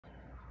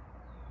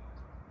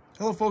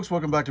Hello folks,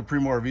 welcome back to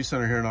Primo RV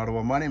Center here in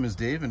Ottawa. My name is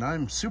Dave and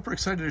I'm super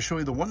excited to show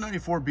you the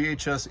 194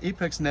 BHS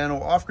Apex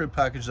Nano off-grid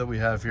package that we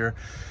have here.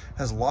 It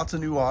has lots of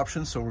new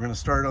options, so we're going to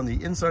start on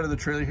the inside of the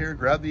trailer here.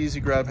 Grab the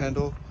easy grab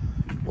handle,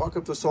 walk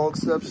up the solid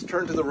steps,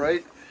 turn to the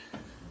right.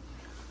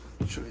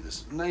 Show you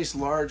this nice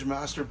large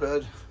master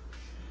bed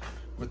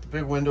with the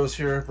big windows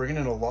here, bringing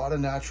in a lot of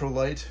natural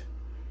light.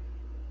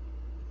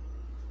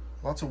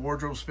 Lots of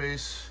wardrobe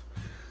space.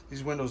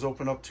 These windows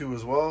open up too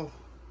as well.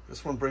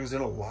 This one brings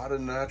in a lot of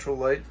natural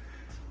light.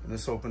 And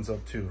this opens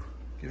up too,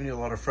 giving you a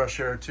lot of fresh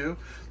air too.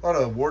 A lot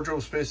of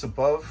wardrobe space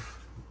above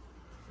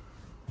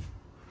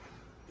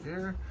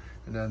here.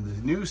 And then the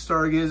new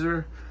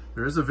Stargazer.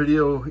 There is a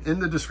video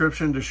in the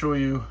description to show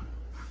you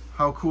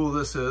how cool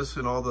this is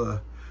and all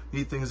the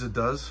neat things it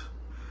does.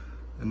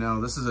 And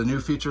now this is a new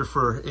feature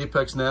for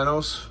Apex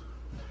Nanos.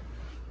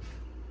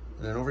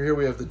 And then over here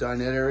we have the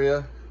dinette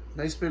area.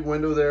 Nice big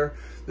window there.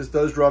 This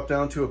does drop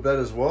down to a bed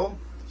as well.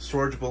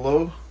 Storage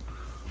below.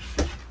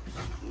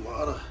 A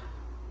lot of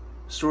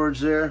storage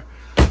there.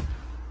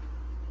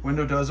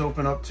 Window does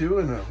open up too,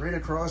 and right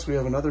across we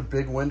have another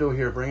big window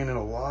here, bringing in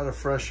a lot of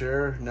fresh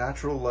air,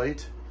 natural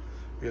light.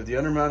 We have the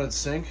undermounted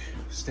sink,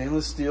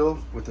 stainless steel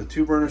with the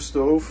 2-burner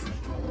stove.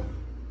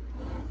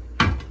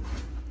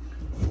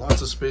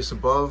 Lots of space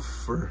above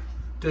for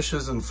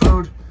dishes and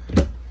food.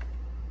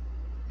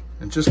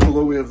 And just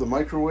below we have the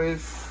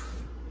microwave.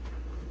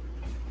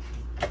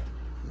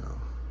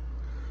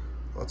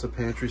 Lots of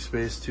pantry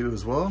space too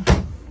as well.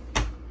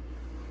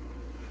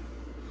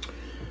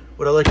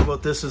 What I like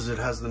about this is it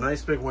has the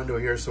nice big window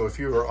here, so if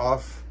you are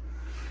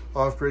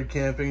off-grid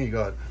camping, you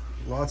got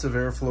lots of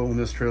airflow in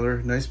this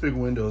trailer. Nice big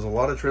windows. A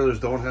lot of trailers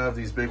don't have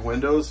these big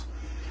windows,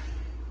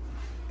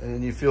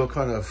 and you feel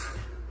kind of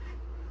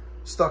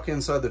stuck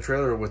inside the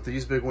trailer. With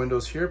these big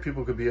windows here,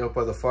 people could be out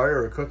by the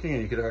fire or cooking,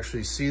 and you could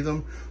actually see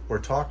them or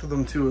talk to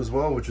them too as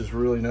well, which is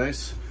really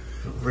nice.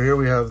 Over here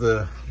we have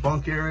the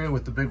bunk area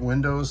with the big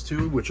windows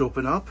too, which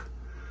open up.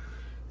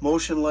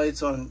 Motion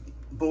lights on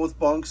both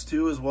bunks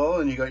too as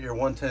well, and you got your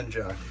 110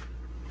 jack.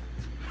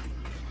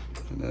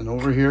 And then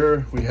over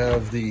here we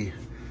have the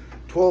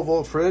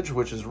 12-volt fridge,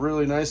 which is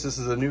really nice. This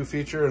is a new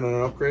feature and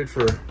an upgrade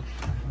for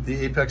the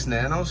Apex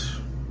Nanos.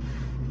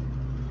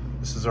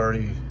 This is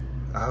already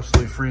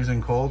absolutely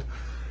freezing cold.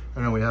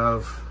 And then we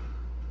have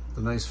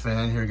the nice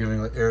fan here giving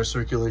air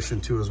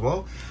circulation too as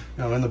well.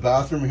 Now in the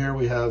bathroom here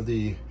we have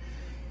the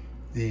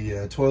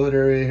toilet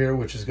area here,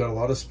 which has got a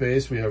lot of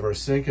space. We have our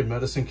sink and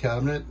medicine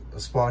cabinet, a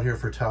spot here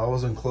for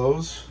towels and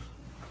clothes.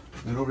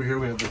 And over here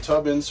we have the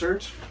tub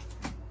insert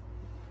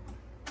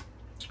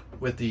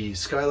with the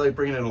skylight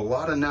bringing in a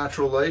lot of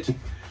natural light. And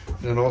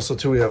then also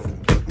too we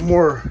have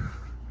more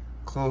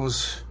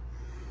clothes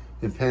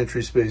and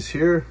pantry space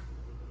here.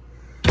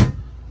 All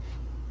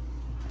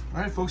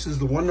right folks, this is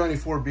the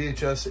 194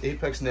 BHS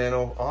Apex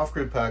Nano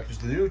off-grid package,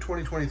 the new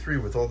 2023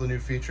 with all the new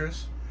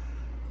features.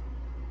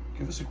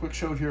 Give us a quick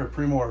shout here at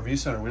Primo RV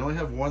Center. We only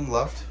have one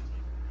left.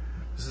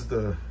 This is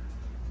the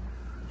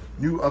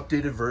new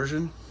updated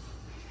version,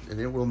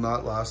 and it will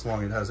not last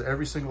long. It has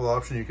every single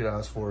option you could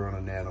ask for on a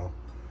Nano.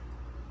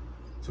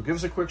 So give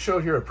us a quick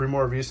shout here at Primo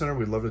RV Center.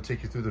 We'd love to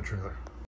take you through the trailer.